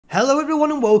Hello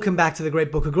everyone and welcome back to the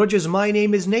Great Book of Grudges. My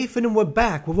name is Nathan and we're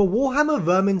back with a Warhammer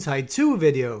Vermintide 2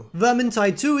 video.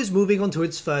 Vermintide 2 is moving on to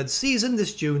its third season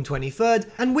this June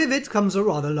 23rd, and with it comes a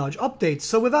rather large update,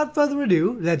 so without further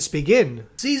ado, let's begin.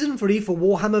 Season 3 for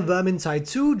Warhammer Vermintide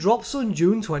 2 drops on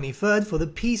June 23rd for the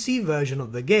PC version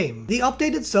of the game. The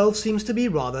update itself seems to be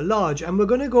rather large, and we're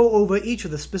going to go over each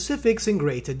of the specifics in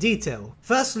greater detail.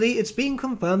 Firstly, it's being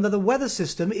confirmed that the weather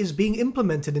system is being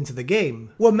implemented into the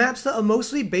game, where maps that are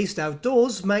mostly based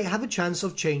outdoors might have a chance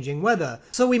of changing weather,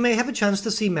 so we may have a chance to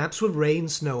see maps with rain,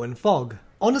 snow and fog.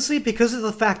 Honestly, because of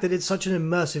the fact that it's such an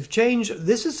immersive change,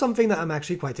 this is something that I'm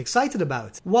actually quite excited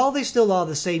about. While they still are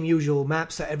the same usual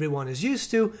maps that everyone is used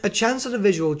to, a chance at a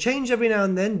visual change every now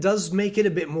and then does make it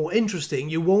a bit more interesting.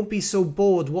 You won't be so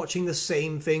bored watching the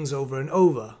same things over and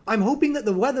over. I'm hoping that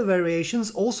the weather variations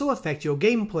also affect your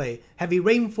gameplay. Heavy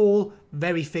rainfall,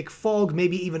 very thick fog,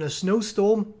 maybe even a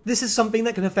snowstorm. This is something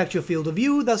that can affect your field of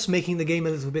view, thus making the game a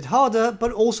little bit harder,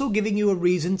 but also giving you a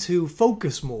reason to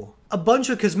focus more. A bunch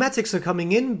of cosmetics are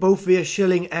coming in, both via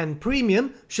shilling and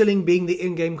premium, shilling being the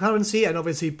in-game currency and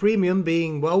obviously premium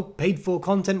being, well, paid for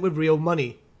content with real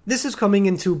money. This is coming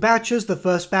in two batches, the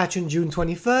first batch on June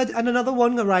 23rd and another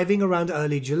one arriving around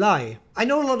early July. I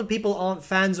know a lot of people aren't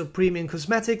fans of premium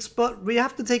cosmetics, but we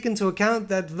have to take into account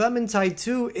that Vermintide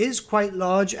 2 is quite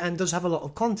large and does have a lot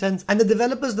of content, and the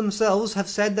developers themselves have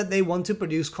said that they want to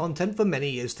produce content for many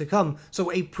years to come, so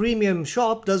a premium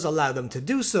shop does allow them to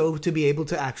do so to be able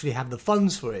to actually have the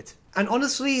funds for it. And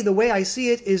honestly, the way I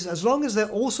see it is as long as they're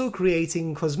also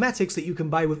creating cosmetics that you can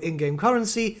buy with in-game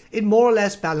currency, it more or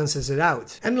less balances it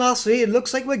out. And lastly, it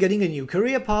looks like we're getting a new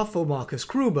career path for Marcus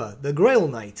Kruber, the Grail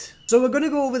Knight. So we're going to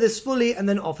go over this fully and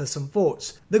then offer some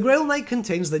thoughts. The Grail Knight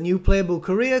contains the new playable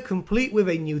career, complete with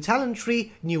a new talent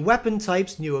tree, new weapon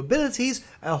types, new abilities,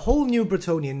 a whole new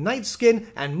Bretonnian Knight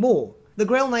skin, and more. The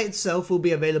Grail Knight itself will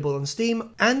be available on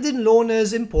Steam and in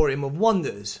Lorna's Emporium of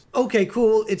Wonders. Okay,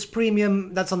 cool, it's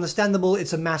premium, that's understandable,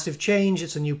 it's a massive change,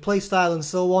 it's a new playstyle and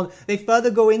so on. They further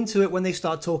go into it when they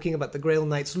start talking about the Grail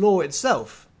Knight's lore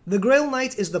itself. The Grail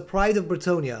Knight is the pride of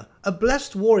Bretonnia, a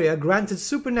blessed warrior granted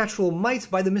supernatural might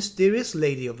by the mysterious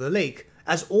Lady of the Lake.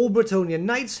 As all Bretonnian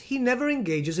knights, he never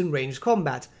engages in ranged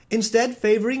combat, instead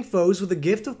favouring foes with the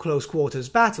gift of close quarters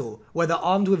battle. Whether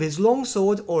armed with his long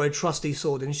sword or a trusty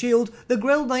sword and shield, the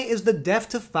Grail Knight is the death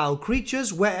to foul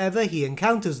creatures wherever he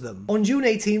encounters them. On June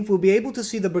 18th, we'll be able to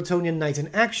see the Bretonnian Knight in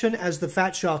action, as the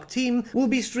Fat Shark team will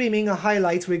be streaming a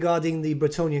highlight regarding the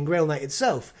Bretonnian Grail Knight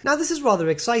itself. Now this is rather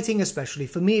exciting, especially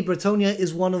for me. Bretonnia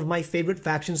is one of my favourite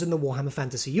factions in the Warhammer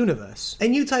Fantasy universe. A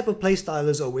new type of playstyle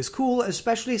is always cool,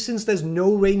 especially since there's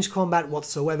no ranged combat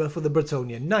whatsoever for the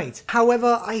Bretonnian Knight.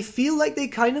 However, I feel like they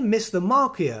kind of missed the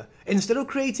mark here. Instead of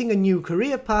creating a new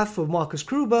career path for Marcus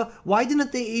Kruber, why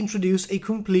didn't they introduce a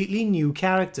completely new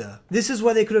character? This is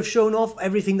where they could have shown off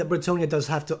everything that Bretonnia does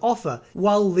have to offer.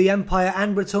 While the Empire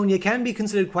and Bretonnia can be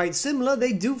considered quite similar,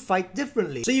 they do fight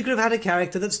differently. So you could have had a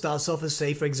character that starts off as,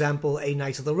 say, for example, a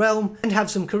Knight of the Realm, and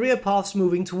have some career paths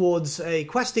moving towards a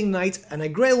questing knight and a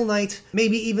Grail Knight,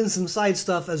 maybe even some side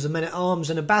stuff as a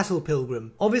Men-at-Arms and a Battle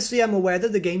Pilgrim. Obviously, I'm aware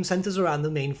that the game centers around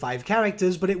the main 5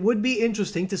 characters, but it would be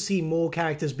interesting to see more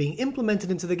characters being implemented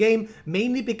into the game,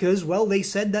 mainly because, well, they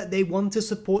said that they want to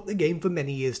support the game for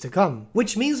many years to come.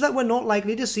 Which means that we're not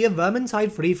likely to see a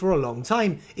Vermintide 3 for a long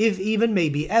time, if even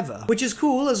maybe ever. Which is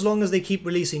cool as long as they keep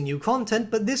releasing new content,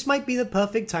 but this might be the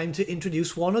perfect time to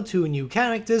introduce 1 or 2 new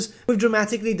characters with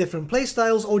dramatically different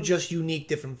playstyles or just unique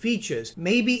different features.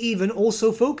 Maybe even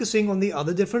also focusing on the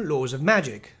other different laws of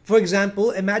magic. For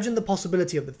example, imagine the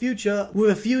possibility of the future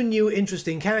with a few new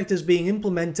interesting characters being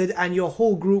implemented and your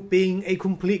whole group being a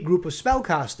complete group of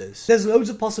spellcasters. There's loads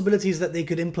of possibilities that they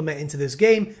could implement into this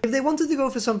game. If they wanted to go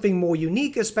for something more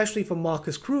unique, especially for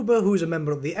Marcus Kruber, who's a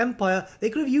member of the Empire,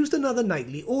 they could have used another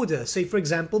knightly order. Say for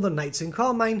example the Knights in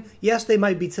Carmine. Yes, they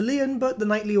might be Talian, but the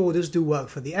knightly orders do work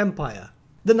for the Empire.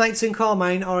 The Knights in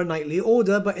Carmine are a knightly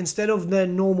order, but instead of their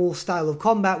normal style of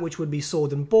combat, which would be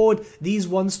sword and board, these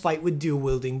ones fight with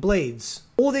dual-wielding blades.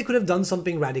 Or they could have done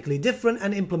something radically different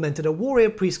and implemented a warrior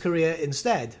priest career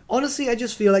instead. Honestly, I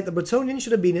just feel like the Bretonnian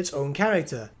should have been its own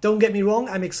character. Don't get me wrong,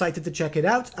 I'm excited to check it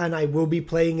out, and I will be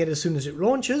playing it as soon as it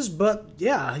launches, but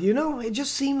yeah, you know, it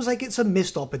just seems like it's a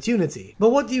missed opportunity. But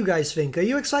what do you guys think? Are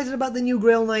you excited about the new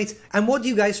Grail Knight? And what do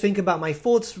you guys think about my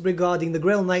thoughts regarding the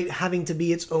Grail Knight having to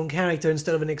be its own character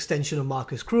instead of an extension of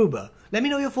Marcus Kruber? Let me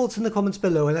know your thoughts in the comments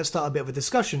below and let's start a bit of a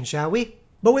discussion, shall we?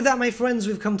 But with that, my friends,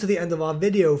 we've come to the end of our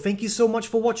video. Thank you so much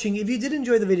for watching. If you did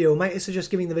enjoy the video, might I suggest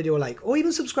giving the video a like, or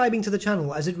even subscribing to the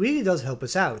channel, as it really does help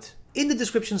us out. In the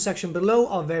description section below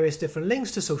are various different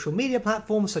links to social media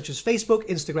platforms such as Facebook,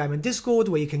 Instagram and Discord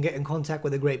where you can get in contact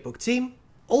with the Great Book team.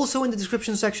 Also in the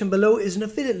description section below is an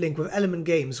affiliate link with Element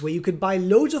Games where you could buy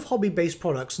loads of hobby-based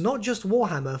products, not just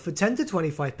Warhammer, for 10 to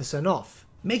 25% off.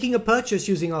 Making a purchase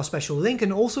using our special link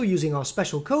and also using our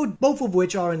special code, both of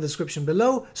which are in the description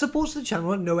below, supports the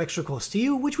channel at no extra cost to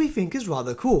you, which we think is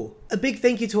rather cool. A big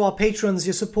thank you to our patrons,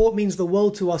 your support means the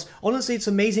world to us. Honestly, it's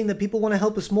amazing that people want to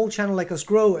help a small channel like us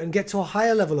grow and get to a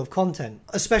higher level of content.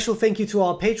 A special thank you to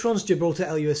our patrons Gibraltar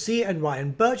LUSC and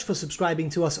Ryan Bertsche for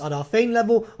subscribing to us at our Fane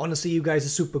level, honestly you guys are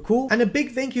super cool. And a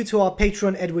big thank you to our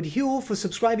patron Edward Huell for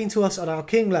subscribing to us at our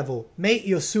King level. Mate,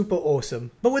 you're super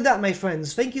awesome. But with that my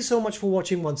friends, thank you so much for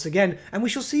watching once again, and we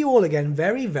shall see you all again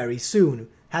very, very soon.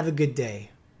 Have a good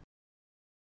day.